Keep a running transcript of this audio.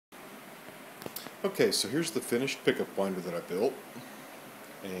Okay, so here's the finished pickup winder that I built,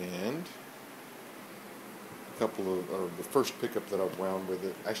 and or the first pickup that I've wound with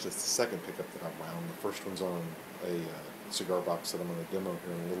it. Actually, it's the second pickup that I've wound. The first one's on a cigar box that I'm going to demo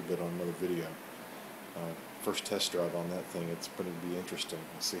here in a little bit on another video. First test drive on that thing. It's going to be interesting.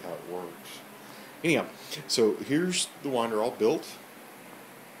 We'll see how it works. Anyhow, so here's the winder all built.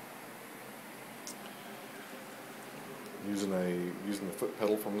 Using the foot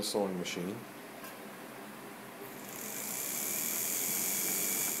pedal from the sewing machine.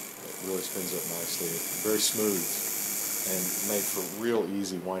 It really spins up nicely. It's very smooth and made for real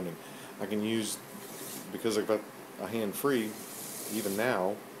easy winding. I can use, because I've got a hand free, even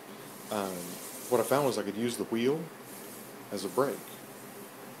now, what I found was I could use the wheel as a brake.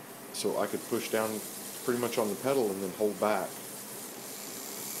 So I could push down pretty much on the pedal and then hold back.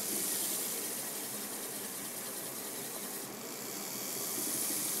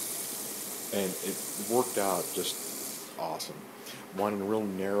 And it worked out just awesome. Winding a real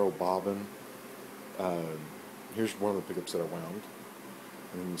narrow bobbin. Here's one of the pickups that I wound.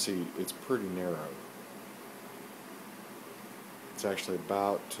 And you can see it's pretty narrow. It's actually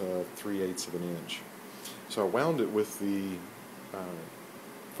about 3/8 of an inch. So I wound it with the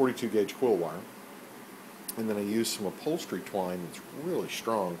 42 gauge coil wire. And then I used some upholstery twine that's really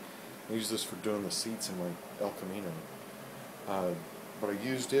strong. I use this for doing the seats in my El Camino. But I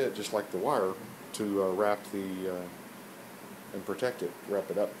used it just like the wire to wrap and protect it, wrap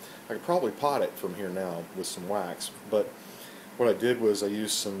it up. I could probably pot it from here now with some wax, but what I did was I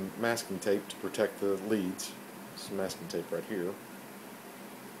used some masking tape to protect the leads, some masking tape right here,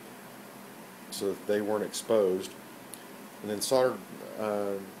 so that they weren't exposed, and then soldered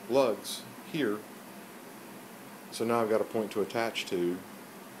lugs here, so now I've got a point to attach to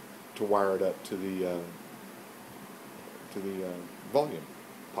wire it up to the volume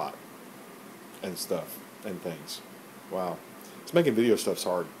pot and stuff and things. Wow. It's making video stuff's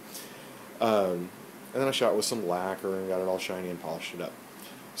hard. And then I shot with some lacquer and got it all shiny and polished it up.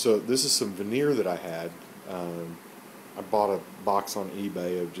 So this is some veneer that I had. I bought a box on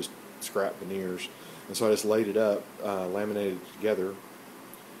eBay of just scrap veneers, and so I just laid it up, laminated it together,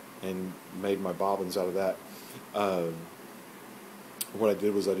 and made my bobbins out of that. What I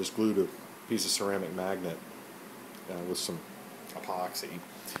did was I just glued a piece of ceramic magnet with some epoxy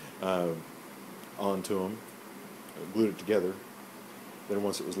onto them, glued it together. Then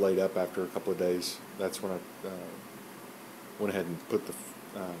once it was laid up after a couple of days, that's when I went ahead and put the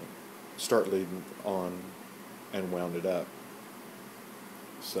start lead on and wound it up.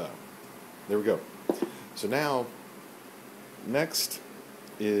 So there we go. So now next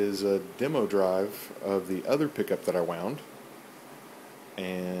is a demo drive of the other pickup that I wound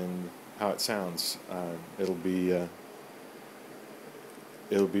and how it sounds. It'll be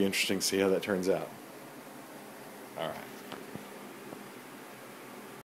interesting to see how that turns out. All right.